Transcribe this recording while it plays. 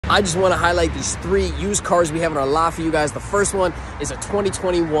I just want to highlight these 3 used cars we have in our lot for you guys. The first one is a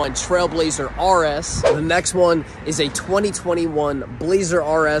 2021 Trailblazer RS. The next one is a 2021 Blazer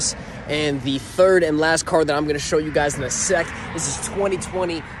RS. And the third and last car that I'm going to show you guys in a sec is this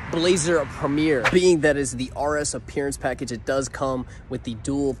 2020 Blazer Premier. Being that is the RS appearance package, it does come with the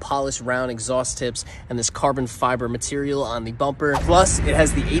dual polished round exhaust tips and this carbon fiber material on the bumper. Plus, it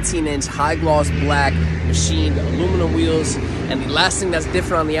has the 18-inch high gloss black machined aluminum wheels. And the last thing that's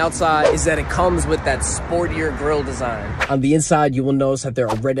different on the outside is that it comes with that sportier grille design. On the inside, you will notice that there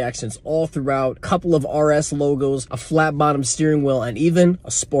are red accents all throughout, a couple of RS logos, a flat bottom steering wheel, and even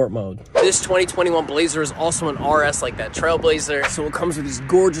a sport mode. This 2021 Blazer is also an RS like that Trailblazer, so it comes with these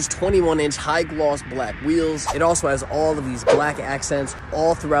gorgeous 21-inch high gloss black wheels. It also has all of these black accents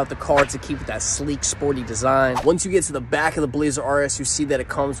all throughout the car to keep with that sleek, sporty design. Once you get to the back of the Blazer RS, you see that it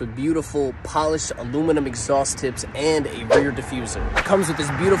comes with beautiful polished aluminum exhaust tips and a rear diffuser. It comes with this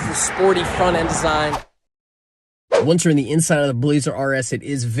beautiful sporty front end design. Once you're in the inside of the Blazer RS, it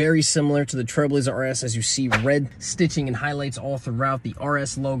is very similar to the Trailblazer RS, as you see red stitching and highlights all throughout the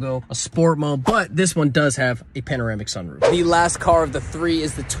RS logo, a sport mode, but this one does have a panoramic sunroof. The last car of the 3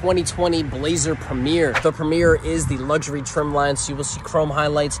 is the 2020 Blazer Premier. The Premier is the luxury trim line, so you will see chrome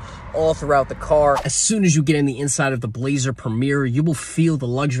highlights all throughout the car. As soon as you get in the inside of the Blazer Premier, you will feel the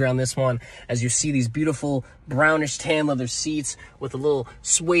luxury on this one, as you see these beautiful brownish tan leather seats with a little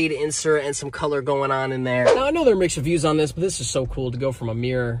suede insert and some color going on in there. Now, I know there are mixed reviews on this, but this is so cool to go from a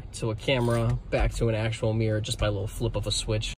mirror to a camera back to an actual mirror just by a little flip of a switch.